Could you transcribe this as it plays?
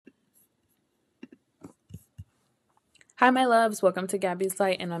Hi, my loves. Welcome to Gabby's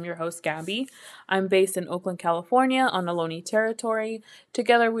Light, and I'm your host, Gabby. I'm based in Oakland, California, on Ohlone territory.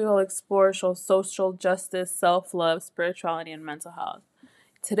 Together, we will explore social justice, self-love, spirituality, and mental health.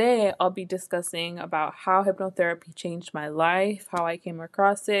 Today, I'll be discussing about how hypnotherapy changed my life, how I came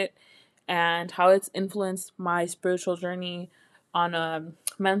across it, and how it's influenced my spiritual journey on a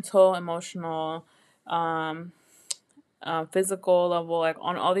mental, emotional, um, physical level, like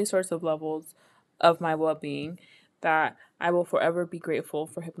on all these sorts of levels of my well-being, that I will forever be grateful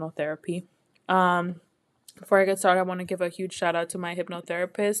for hypnotherapy. Um, Before I get started, I want to give a huge shout out to my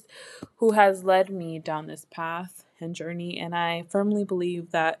hypnotherapist who has led me down this path and journey. And I firmly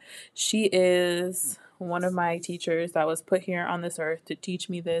believe that she is one of my teachers that was put here on this earth to teach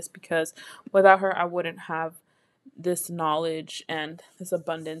me this, because without her, I wouldn't have this knowledge and this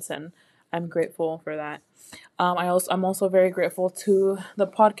abundance. And I'm grateful for that. I'm also very grateful to the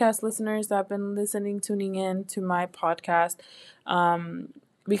podcast listeners that have been tuning in to my podcast, um,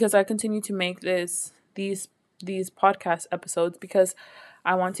 because I continue to make these podcast episodes because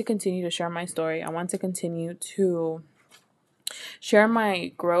I want to continue to share my story. I want to continue to share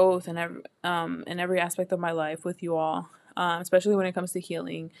my growth in every aspect of my life with you all. Especially when it comes to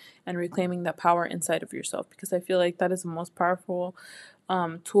healing and reclaiming that power inside of yourself, because I feel like that is the most powerful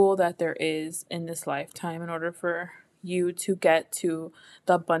tool that there is in this lifetime in order for you to get to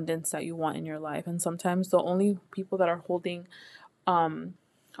the abundance that you want in your life. And sometimes the only people that are holding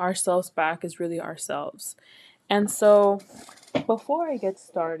ourselves back is really ourselves. And so, before I get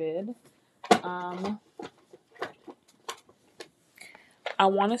started, I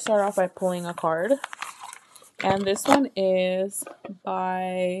want to start off by pulling a card. And this one is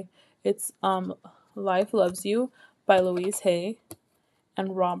by it's Life Loves You by Louise Hay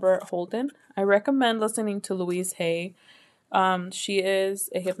and Robert Holden. I recommend listening to Louise Hay. She is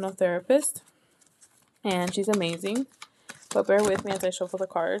a hypnotherapist and she's amazing. But bear with me as I shuffle the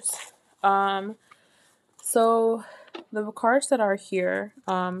cards. So the cards that are here,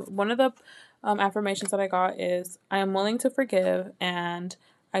 one of the affirmations that I got is, I am willing to forgive and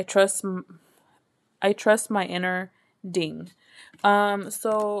I trust my inner ding.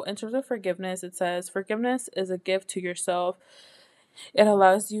 So in terms of forgiveness, it says forgiveness is a gift to yourself. It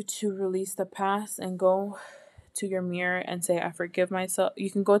allows you to release the past and go to your mirror and say, I forgive myself.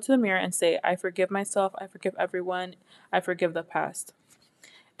 You can go to the mirror and say, I forgive myself. I forgive everyone. I forgive the past.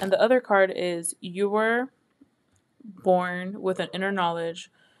 And the other card is, you were born with an inner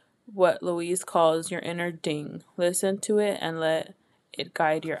knowledge, what Louise calls your inner ding. Listen to it and let it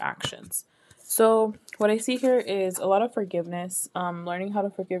guide your actions. So what I see here is a lot of forgiveness, learning how to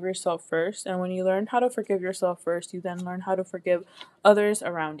forgive yourself first. And when you learn how to forgive yourself first, you then learn how to forgive others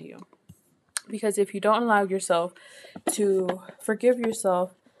around you. Because if you don't allow yourself to forgive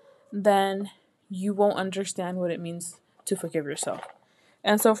yourself, then you won't understand what it means to forgive yourself.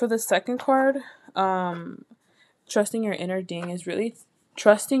 And so for the second card, trusting your inner ding is really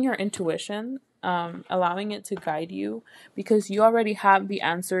trusting your intuition, allowing it to guide you, because you already have the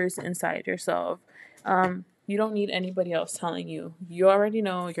answers inside yourself. You don't need anybody else telling you. You already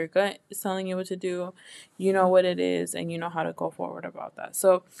know, your gut is telling you what to do. You know what it is, and you know how to go forward about that.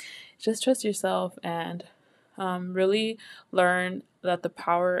 So just trust yourself and really learn that the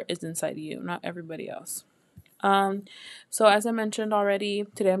power is inside you, not everybody else. So as I mentioned already,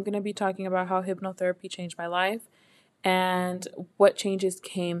 today I'm going to be talking about how hypnotherapy changed my life and what changes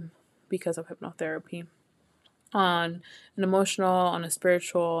came because of hypnotherapy on an emotional, on a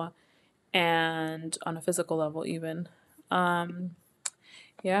spiritual, and on a physical level even.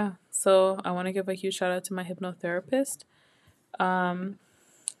 Yeah, so I want to give a huge shout out to my hypnotherapist. And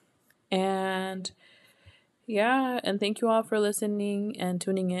yeah, and thank you all for listening and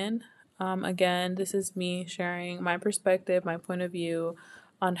tuning in. Again, this is me sharing my perspective, my point of view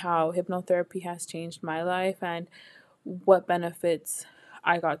on how hypnotherapy has changed my life and what benefits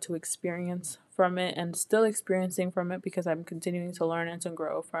I got to experience from it and still experiencing from it, because I'm continuing to learn and to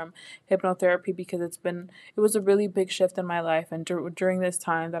grow from hypnotherapy, because it was a really big shift in my life. And during this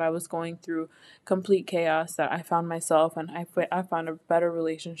time that I was going through complete chaos, that I found myself and I found a better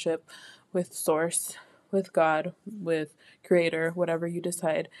relationship with source, with God, with creator, whatever you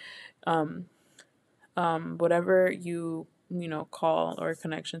decide, whatever you call or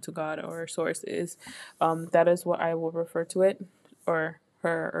connection to God or source is, that is what I will refer to it, or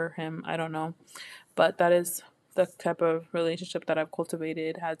her or him, I don't know, but that is the type of relationship that I've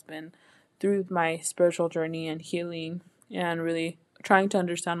cultivated, has been through my spiritual journey and healing and really trying to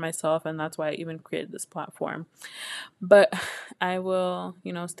understand myself. And that's why I even created this platform. But I will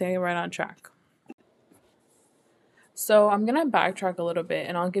stay right on track. So I'm going to backtrack a little bit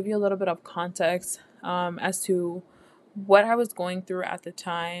and I'll give you a little bit of context as to what I was going through at the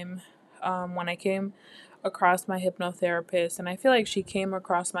time, when I came across my hypnotherapist, and I feel like she came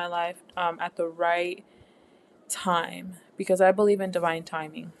across my life at the right time, because I believe in divine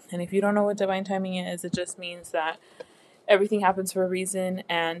timing. And if you don't know what divine timing is, it just means that everything happens for a reason,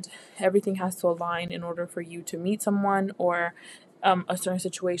 and everything has to align in order for you to meet someone, or a certain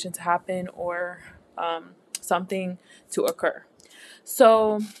situation to happen, or something to occur.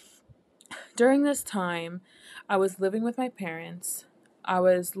 So during this time, I was living with my parents. I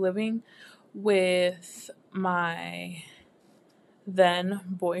was living with my then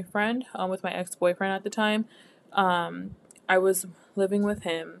boyfriend, with my ex boyfriend at the time. Um, I was living with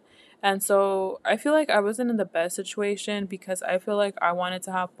him. And so I feel like I wasn't in the best situation, because I feel like I wanted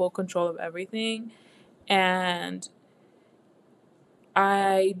to have full control of everything. And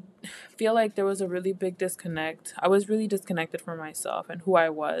I feel like there was a really big disconnect. I was really disconnected from myself and who I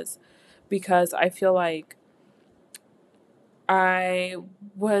was, because I feel like I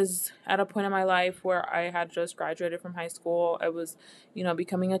was at a point in my life where I had just graduated from high school. I was,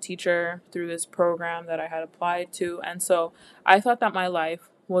 becoming a teacher through this program that I had applied to. And so I thought that my life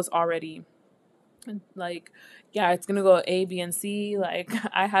was already like, yeah, it's going to go A, B, and C. Like,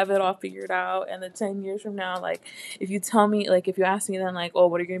 I have it all figured out. And then 10 years from now, like, if you tell me, like, if you ask me then, like, oh,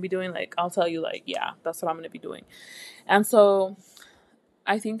 what are you going to be doing? Like, I'll tell you, like, yeah, that's what I'm going to be doing. And so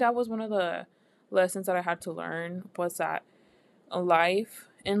I think that was one of the lessons that I had to learn, was that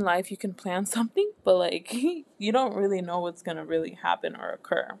in life you can plan something, but like you don't really know what's going to really happen or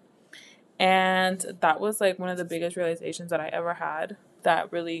occur. And that was like one of the biggest realizations that I ever had,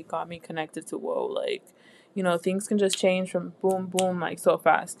 that really got me connected to, whoa, like, things can just change from boom boom like so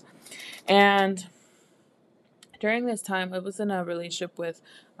fast. And during this time, I was in a relationship with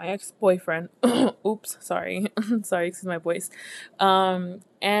my ex-boyfriend. Oops, sorry. Sorry, excuse my voice.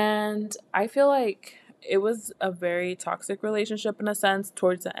 And I feel like it was a very toxic relationship in a sense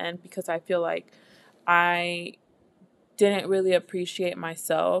towards the end, because I feel like I didn't really appreciate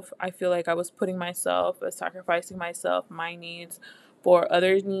myself. I feel like I was putting myself, sacrificing myself, my needs for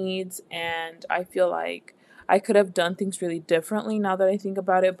others' needs, and I feel like I could have done things really differently now that I think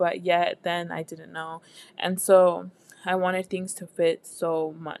about it, but yet then I didn't know. And so I wanted things to fit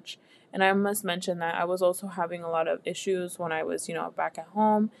so much. And I must mention that I was also having a lot of issues when I was, back at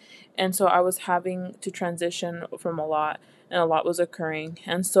home. And so I was having to transition from a lot, and a lot was occurring.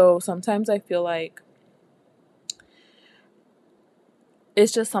 And so sometimes I feel like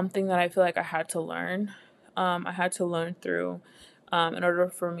it's just something that I feel like I had to learn. I had to learn through, in order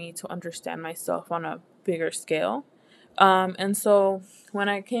for me to understand myself on a bigger scale. And so when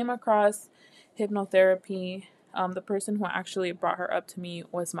I came across hypnotherapy, the person who actually brought her up to me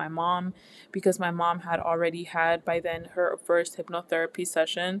was my mom, because my mom had already had by then her first hypnotherapy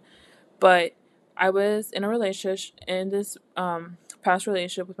session. But I was in a relationship, in this past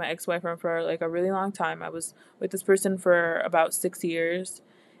relationship with my ex-boyfriend, for like a really long time. I was with this person for about 6 years,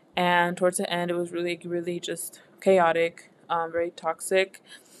 and towards the end it was really, really just chaotic, very toxic.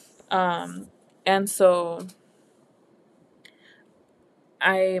 And so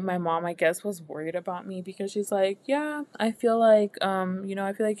my mom, I guess, was worried about me, because she's like, yeah, I feel like,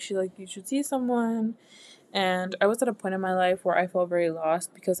 I feel like you should see someone. And I was at a point in my life where I felt very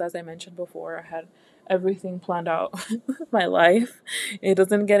lost, because, as I mentioned before, I had everything planned out with my life. It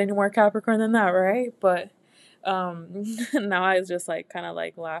doesn't get any more Capricorn than that, right? But now I just like kind of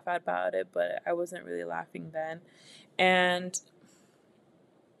like laugh about it, but I wasn't really laughing then. And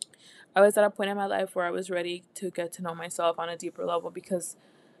I was at a point in my life where I was ready to get to know myself on a deeper level, because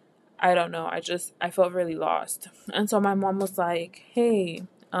I don't know, I felt really lost. And so my mom was like, hey,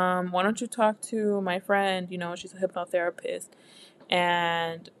 why don't you talk to my friend? She's a hypnotherapist,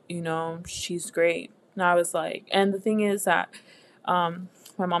 and she's great. And I was like, and the thing is that my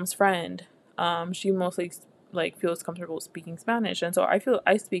mom's friend, she mostly like feels comfortable speaking Spanish, and so I feel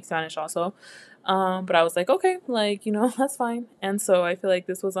I speak Spanish also. But I was like, okay, like, that's fine. And so I feel like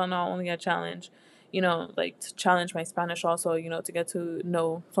this was not only a challenge, like to challenge my Spanish also, to get to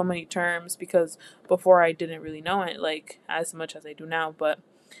know so many terms, because before I didn't really know it like as much as I do now. But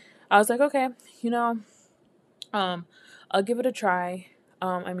I was like, okay, um, I'll give it a try.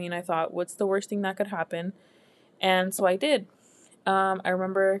 I mean, I thought, what's the worst thing that could happen? And so I did. I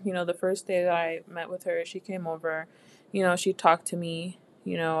remember, the first day that I met with her, she came over, she talked to me,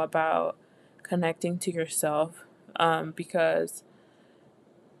 about connecting to yourself, because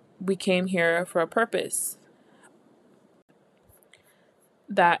we came here for a purpose,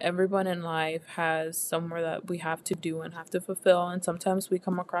 that everyone in life has somewhere that we have to do and have to fulfill. And sometimes we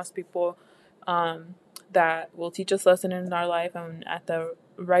come across people, um, that will teach us lesson in our life, and at the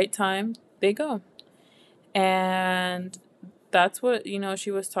right time, they go. And that's what,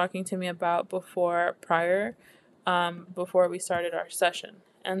 she was talking to me about before we started our session.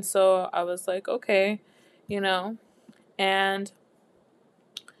 And so I was like, okay, you know, and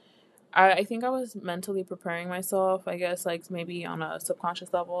I think I was mentally preparing myself, I guess, like maybe on a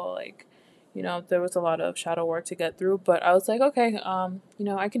subconscious level, like, there was a lot of shadow work to get through, but I was like, okay,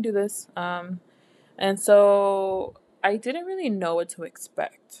 I can do this. And so I didn't really know what to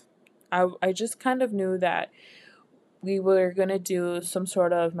expect. I just kind of knew that we were going to do some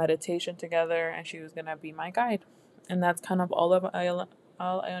sort of meditation together and she was going to be my guide. And that's kind of all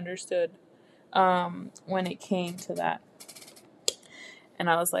I understood when it came to that. And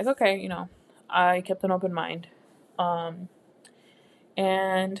I was like, okay, I kept an open mind. Um,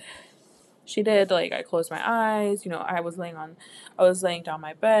 and she did, like, I closed my eyes, I was laying down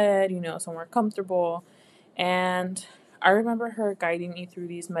my bed, somewhere comfortable. And I remember her guiding me through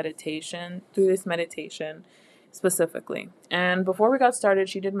this meditation specifically. And before we got started,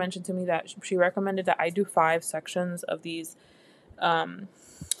 she did mention to me that she recommended that I do 5 sections of these,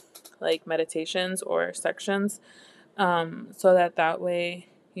 like, meditations or sections, so that way,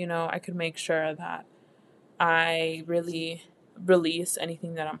 I could make sure that I really release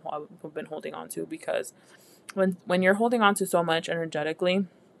anything that I've been holding on to, because when you're holding on to so much energetically,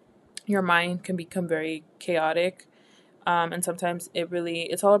 your mind can become very chaotic. And sometimes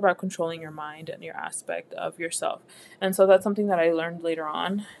it's all about controlling your mind and your aspect of yourself. And so that's something that I learned later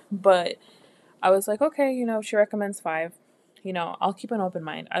on. But I was like, okay, she recommends 5. I'll keep an open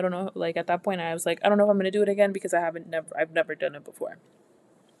mind. I don't know, like at that point I was like, I don't know if I'm gonna do it again because I've never done it before.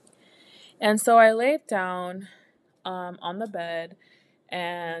 And so I laid down on the bed,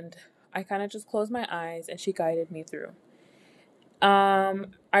 and I kind of just closed my eyes and she guided me through.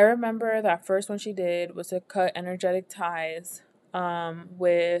 I remember that first one she did was to cut energetic ties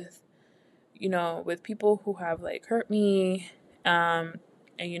with with people who have like hurt me, and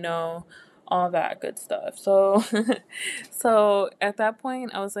all that good stuff. So so at that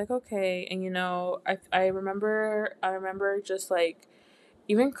point I was like, okay. And I remember just like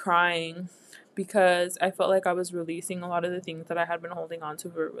even crying, because I felt like I was releasing a lot of the things that I had been holding on to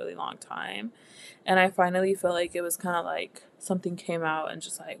for a really long time. And I finally felt like it was kind of like something came out, and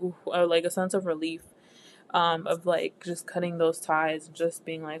just like, ooh, like a sense of relief, of like just cutting those ties and just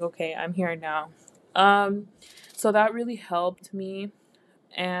being like, okay, I'm here now. Um, so that really helped me.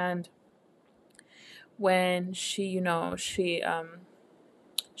 And when she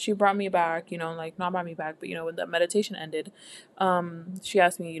brought me back, like not brought me back, but when the meditation ended, she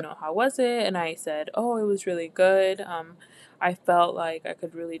asked me, how was it? And I said, oh, it was really good. I felt like I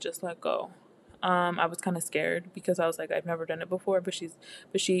could really just let go. I was kind of scared because I was like, I've never done it before, but she,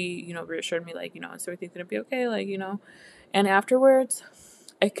 reassured me, like, is everything gonna be okay? Like, and afterwards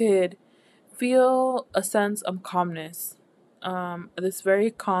I could feel a sense of calmness, this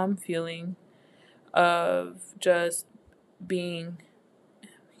very calm feeling of just being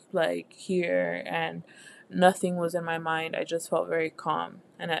like here, and nothing was in my mind. I just felt very calm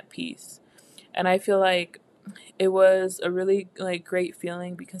and at peace. And I feel like it was a really like great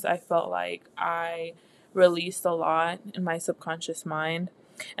feeling because I felt like I released a lot in my subconscious mind.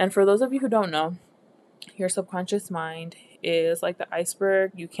 And for those of you who don't know, your subconscious mind is like the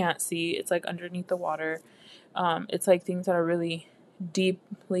iceberg you can't see. It's like underneath the water. It's like things that are really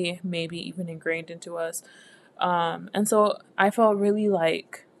deeply, maybe even ingrained into us. And so I felt really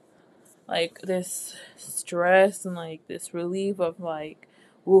like this stress and like this relief of like,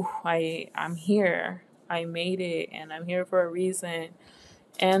 ooh, I'm here. I made it and I'm here for a reason.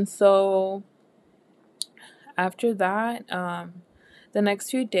 And so after that, the next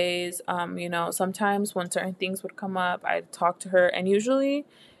few days, sometimes when certain things would come up, I'd talk to her, and usually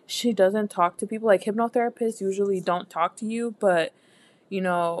she doesn't talk to people. Like hypnotherapists usually don't talk to you, but you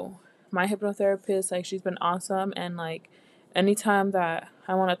know, my hypnotherapist, like, she's been awesome. And like anytime that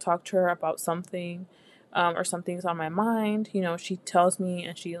I want to talk to her about something, or something's on my mind, she tells me,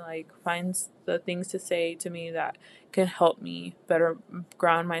 and she like finds the things to say to me that can help me better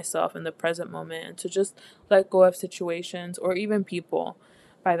ground myself in the present moment, and to just let go of situations or even people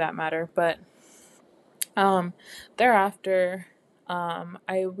by that matter. But thereafter,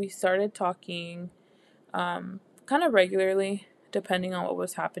 we started talking kind of regularly, depending on what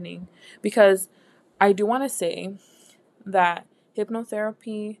was happening. Because I do want to say that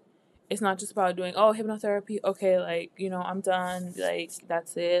hypnotherapy is not just about doing, oh, hypnotherapy, okay, like, I'm done, like,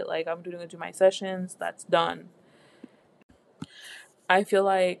 that's it, like, I'm going to do my sessions, that's done. I feel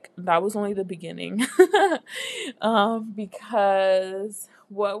like that was only the beginning. Because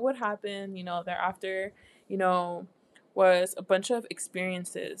what would happen, thereafter, was a bunch of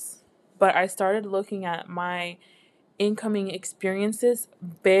experiences but I started looking at my incoming experiences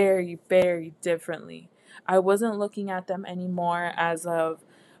very, very differently. I wasn't looking at them anymore as of,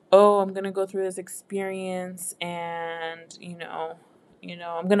 oh, I'm gonna go through this experience and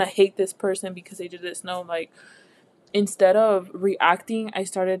I'm gonna hate this person because they did this. No, like, instead of reacting, I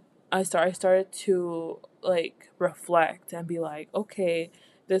started to like reflect and be like, okay,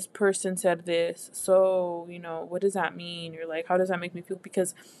 this person said this, so what does that mean? Or like, how does that make me feel?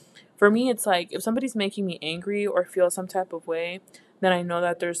 Because for me, it's like if somebody's making me angry or feel some type of way, then I know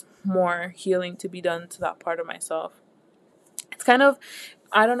that there's more healing to be done to that part of myself. It's kind of,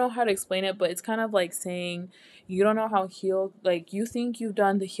 I don't know how to explain it, but it's kind of like saying you don't know how healed, like you think you've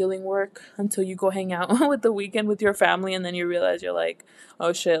done the healing work until you go hang out with the weekend with your family, and then you realize you're like,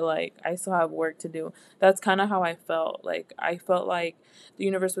 oh shit, like I still have work to do. That's kind of how I felt. Like I felt like the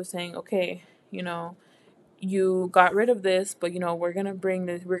universe was saying, okay, you got rid of this, but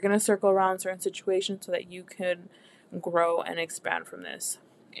we're gonna circle around certain situations so that you can grow and expand from this.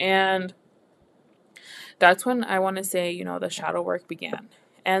 And that's when I want to say, the shadow work began.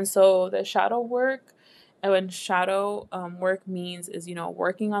 And so the shadow work, and when shadow work means is,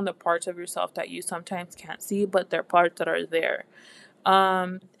 working on the parts of yourself that you sometimes can't see, but they're parts that are there.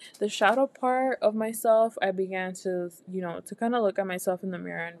 Um, the shadow part of myself, I began to kind of look at myself in the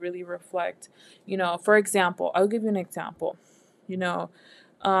mirror and really reflect. For example, I'll give you an example. You know,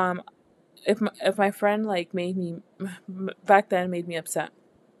 um, if my friend like made me back then made me upset,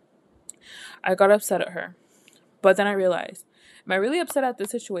 I got upset at her. But then I realized, am I really upset at this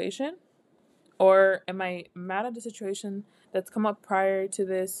situation? Or am I mad at the situation that's come up prior to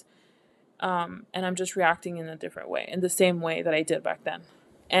this? And I'm just reacting in a different way, in the same way that I did back then.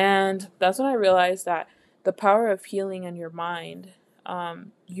 And that's when I realized that the power of healing in your mind,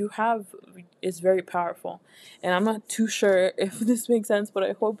 you have, is very powerful. And I'm not too sure if this makes sense, but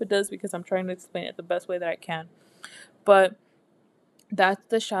I hope it does because I'm trying to explain it the best way that I can. But that's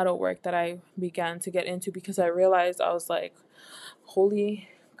the shadow work that I began to get into because I realized I was like, holy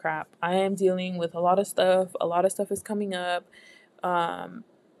crap, I am dealing with a lot of stuff. A lot of stuff is coming up. Um,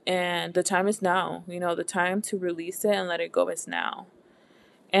 and the time is now. The time to release it and let it go is now.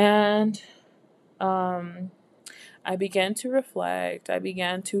 And um, I began to reflect. I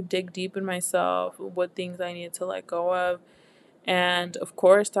began to dig deep in myself, what things I needed to let go of. And of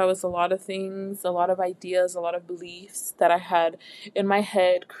course, that was a lot of things, a lot of ideas, a lot of beliefs that I had in my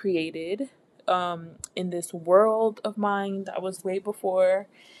head created in this world of mine that was way before,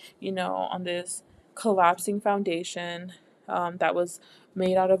 on this collapsing foundation that was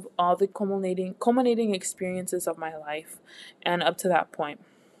made out of all the culminating experiences of my life and up to that point.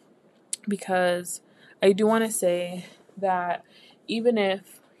 Because I do want to say that even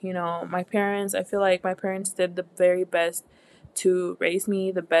if, my parents, I feel like my parents did the very best to raise me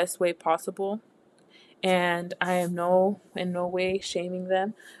the best way possible. And I am in no way shaming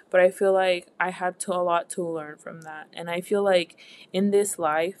them, but I feel like I had a lot to learn from that. And I feel like in this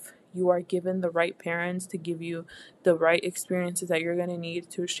life, you are given the right parents to give you the right experiences that you're going to need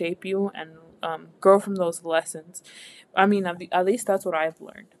to shape you and grow from those lessons. I mean, at least that's what I've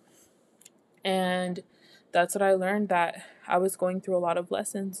learned. And that's what I learned, that I was going through a lot of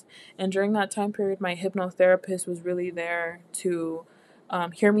lessons. And during that time period, my hypnotherapist was really there to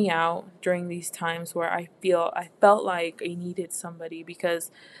hear me out during these times where I felt like I needed somebody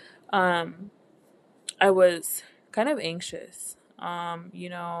because I was kind of anxious,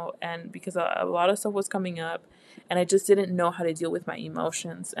 and because a lot of stuff was coming up and I just didn't know how to deal with my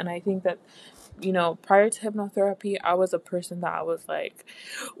emotions. And I think that prior to hypnotherapy, I was a person that I was like,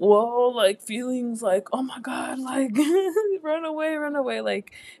 whoa, like feelings like, oh my God, like run away, run away.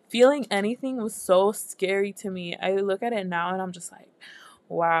 Like feeling anything was so scary to me. I look at it now and I'm just like,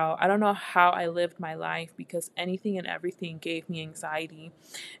 wow, I don't know how I lived my life because anything and everything gave me anxiety.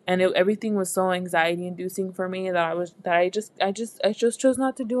 And everything was so anxiety inducing for me that I just chose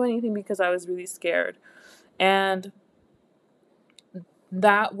not to do anything because I was really scared. And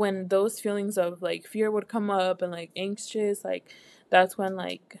that when those feelings of like fear would come up and like anxious, like that's when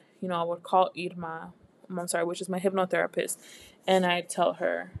like I would call Irma, I'm sorry, which is my hypnotherapist, and I'd tell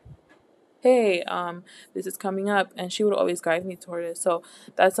her, hey, this is coming up, and she would always guide me toward it. So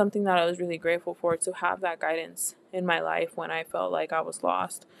that's something that I was really grateful for, to have that guidance in my life when I felt like I was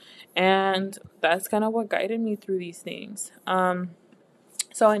lost. And that's kind of what guided me through these things.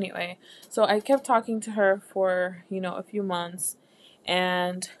 So anyway, so I kept talking to her for a few months,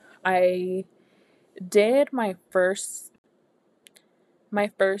 and I did my first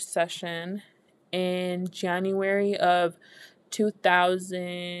session in January of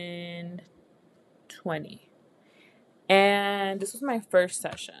 2020. And this was my first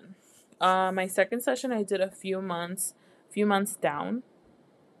session. My second session I did a few months down.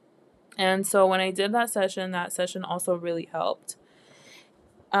 And so when I did that session also really helped.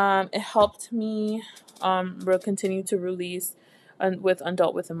 It helped me continue to release with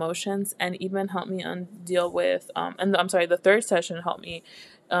adult with emotions, and even helped me deal with and I'm sorry, the third session helped me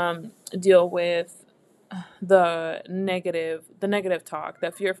deal with the negative talk,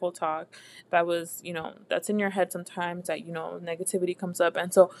 that fearful talk that was, that's in your head sometimes, that negativity comes up.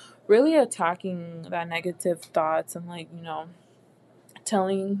 And so really attacking that negative thoughts, and like,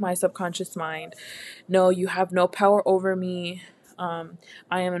 telling my subconscious mind, no, you have no power over me.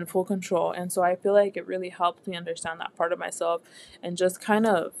 I am in full control. And so I feel like it really helped me understand that part of myself, and just kind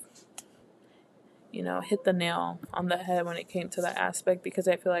of, hit the nail on the head when it came to that aspect, because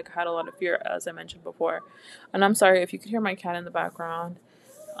I feel like I had a lot of fear, as I mentioned before. And I'm sorry if you could hear my cat in the background.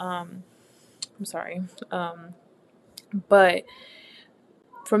 Um, I'm sorry. But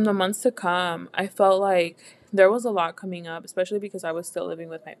from the months to come, I felt like there was a lot coming up, especially because I was still living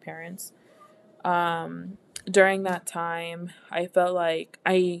with my parents. During that time, I felt like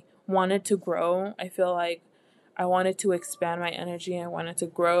I wanted to grow. I feel like I wanted to expand my energy. I wanted to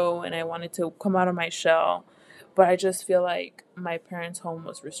grow, and I wanted to come out of my shell. But I just feel like my parents' home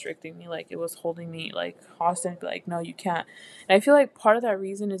was restricting me. Like, it was holding me like hostage. Like, no, you can't. And I feel like part of that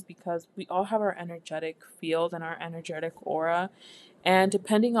reason is because we all have our energetic field and our energetic aura. And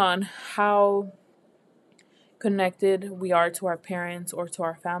depending on how connected we are to our parents or to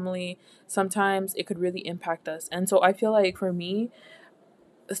our family, sometimes it could really impact us. And so I feel like for me,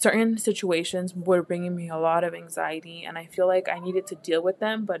 certain situations were bringing me a lot of anxiety, and I feel like I needed to deal with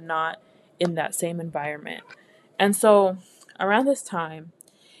them, but not in that same environment. And so around this time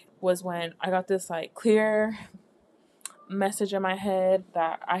was when I got this like clear message in my head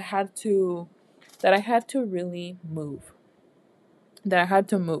that I had to really move, that I had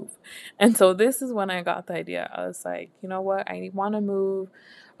to move. And so this is when I got the idea. I was like, you know what? I want to move.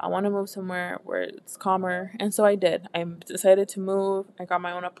 I want to move somewhere where it's calmer. And so I did. I decided to move. I got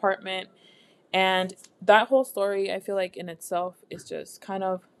my own apartment. And that whole story, I feel like in itself is just kind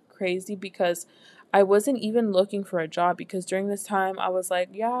of crazy, because I wasn't even looking for a job, because during this time I was like,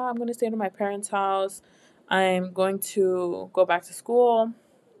 yeah, I'm going to stay at my parents' house. I'm going to go back to school.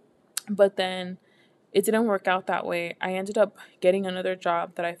 But then it didn't work out that way. I ended up getting another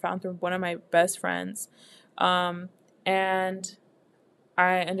job that I found through one of my best friends. Um, and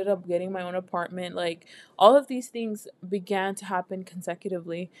I ended up getting my own apartment. Like, all of these things began to happen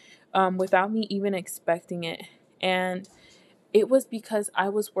consecutively, without me even expecting it. And it was because I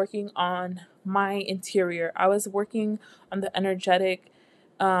was working on my interior. I was working on the energetic,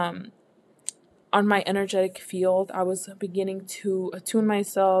 um, on my energetic field. I was beginning to attune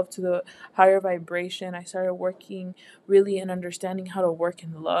myself to the higher vibration. I started working really and understanding how to work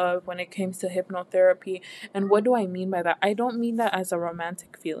in love when it comes to hypnotherapy. And what do I mean by that? I don't mean that as a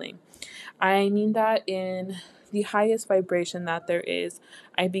romantic feeling. I mean that in the highest vibration that there is.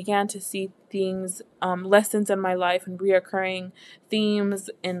 I began to see things, lessons in my life, and reoccurring themes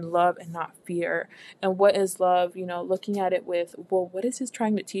in love and not fear. And what is love? Looking at it with, well, what is this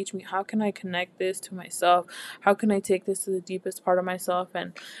trying to teach me? How can I connect this to myself? How can I take this to the deepest part of myself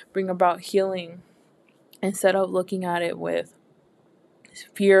and bring about healing, instead of looking at it with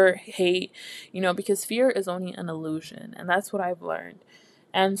fear, hate, because fear is only an illusion. And that's what I've learned.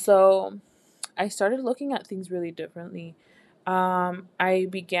 And so I started looking at things really differently. I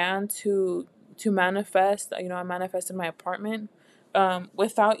began to manifest. I manifested my apartment,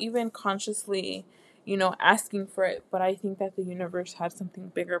 without even consciously, asking for it. But I think that the universe had something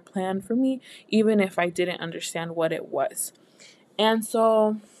bigger planned for me, even if I didn't understand what it was. And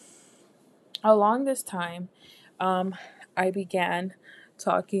so along this time, um, I began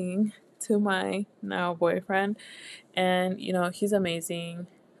talking to my now boyfriend, and he's amazing.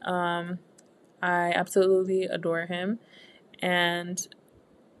 Um, I absolutely adore him. And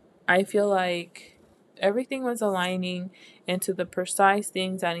I feel like everything was aligning into the precise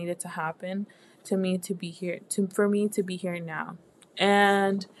things that needed to happen to me to be here, for me to be here now.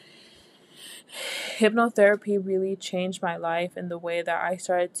 And hypnotherapy really changed my life in the way that I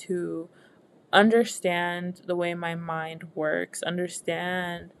started to understand the way my mind works,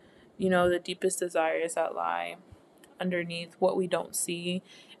 understand, the deepest desires that lie underneath what we don't see,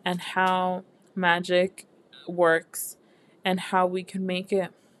 and how magic works, and how we can make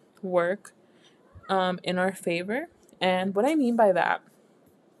it work, in our favor. And what I mean by that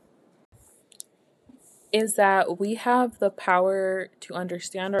is that we have the power to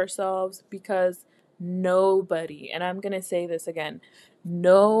understand ourselves, because nobody, and I'm going to say this again,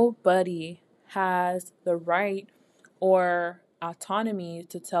 nobody has the right or autonomy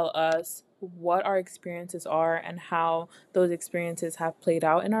to tell us what our experiences are and how those experiences have played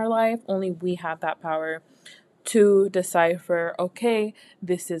out in our life. Only we have that power to decipher, okay,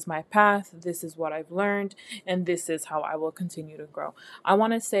 this is my path, this is what I've learned, and this is how I will continue to grow. I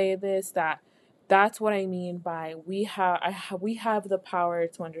want to say this, that that's what I mean by we have the power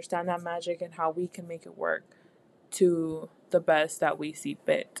to understand that magic and how we can make it work to the best that we see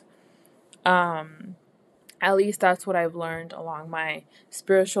fit. Um at least that's what I've learned along my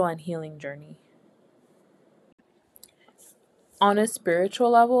spiritual and healing journey. On a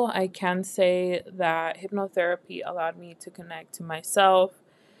spiritual level, I can say that hypnotherapy allowed me to connect to myself.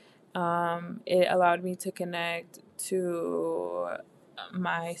 It allowed me to connect to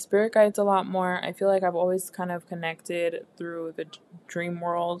my spirit guides a lot more. I feel like I've always kind of connected through the dream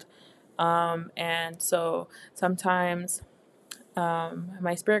world. And so sometimes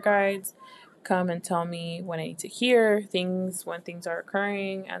my spirit guides come and tell me when I need to hear things, when things are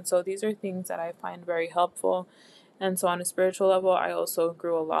occurring. And so these are things that I find very helpful. And so on a spiritual level, I also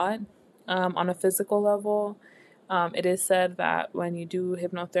grew a lot. On a physical level, it is said that when you do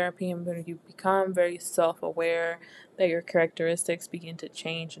hypnotherapy and when you become very self aware, that your characteristics begin to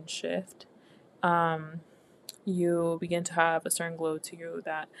change and shift. Um, you begin to have a certain glow to you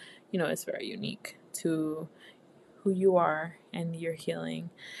that, is very unique to who you are and your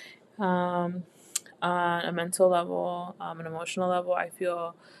healing. Um, on a mental level, an emotional level, I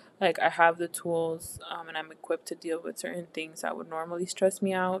feel like I have the tools and I'm equipped to deal with certain things that would normally stress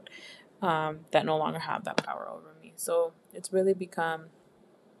me out, that no longer have that power over me. So it's really become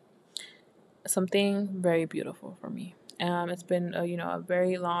something very beautiful for me. It's been a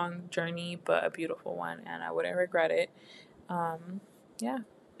very long journey, but a beautiful one, and I wouldn't regret it. Yeah.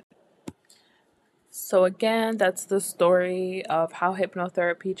 So again, that's the story of how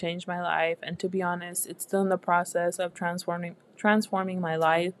hypnotherapy changed my life, and to be honest, it's still in the process of transforming my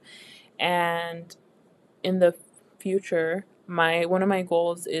life. And in the future, my one of my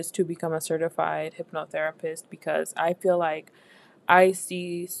goals is to become a certified hypnotherapist, because I feel like I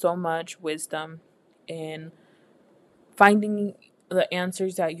see so much wisdom in finding the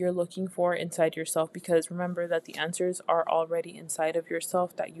answers that you're looking for inside yourself, because remember that the answers are already inside of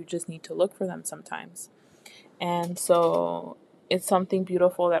yourself, that you just need to look for them sometimes. And so it's something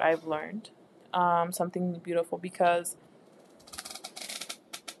beautiful that I've learned. Something beautiful because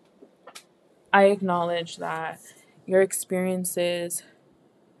I acknowledge that your experiences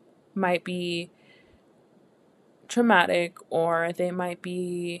might be traumatic, or they might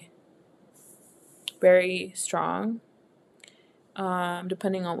be very strong,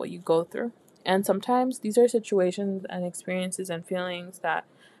 depending on what you go through. And sometimes these are situations and experiences and feelings that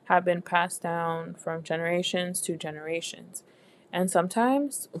have been passed down from generations to generations. And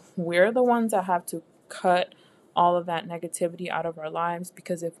sometimes we're the ones that have to cut all of that negativity out of our lives,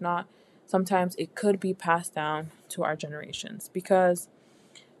 because if not, sometimes it could be passed down to our generations. Because,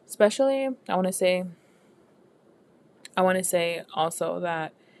 especially, I want to say also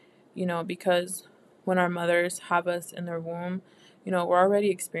that, because when our mothers have us in their womb, we're already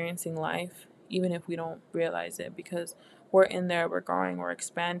experiencing life, even if we don't realize it, because we're in there, we're growing, we're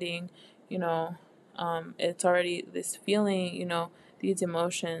expanding, you know, it's already this feeling, these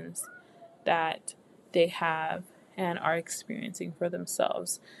emotions that they have and are experiencing for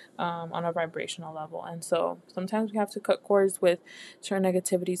themselves, on a vibrational level. And so sometimes we have to cut cords with certain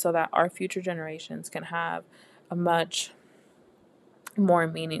negativity so that our future generations can have a much more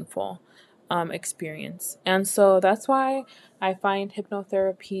meaningful experience. And so that's why I find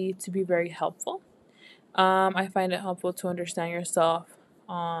hypnotherapy to be very helpful. I find it helpful to understand yourself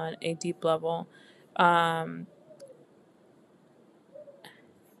on a deep level. Um,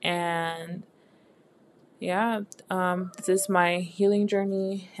 and yeah, this is my healing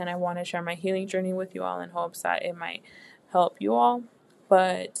journey, and I want to share my healing journey with you all in hopes that it might help you all.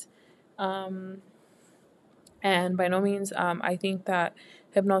 But, um, and by no means, I think that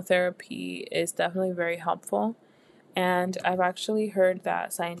hypnotherapy is definitely very helpful. And I've actually heard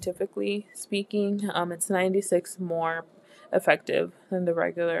that scientifically speaking, it's 96 more effective than the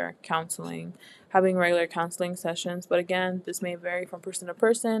regular counseling, having regular counseling sessions. But again, this may vary from person to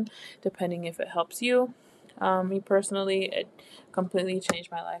person, depending if it helps you. Me personally, it completely changed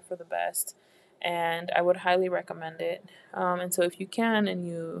my life for the best, and I would highly recommend it. And so, if you can and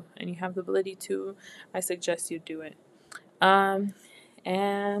you have the ability to, I suggest you do it. Um,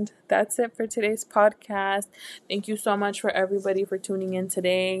 and that's it for today's podcast. Thank you so much for everybody for tuning in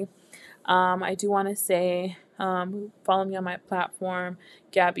today. I do want to say, follow me on my platform,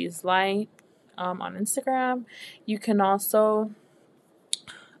 Gabby's Light, on Instagram. You can also,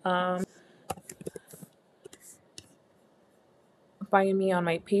 um, find me on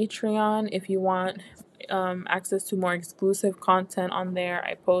my Patreon if you want access to more exclusive content on there.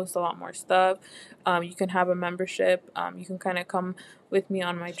 I post a lot more stuff. You can have a membership. You can kind of come with me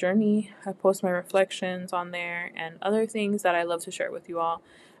on my journey. I post my reflections on there and other things that I love to share with you all.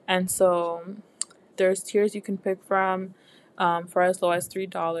 And so there's tiers you can pick from. For as low as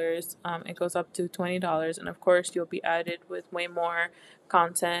 $3, it goes up to $20, and of course, you'll be added with way more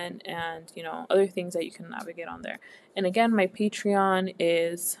content and other things that you can navigate on there. And again, my Patreon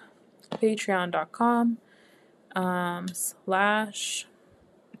is patreon.com slash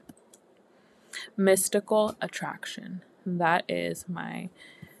mystical attraction. That is my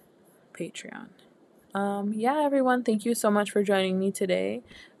Patreon. Yeah, everyone, thank you so much for joining me today.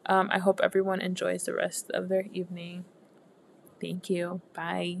 I hope everyone enjoys the rest of their evening. Thank you.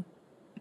 Bye.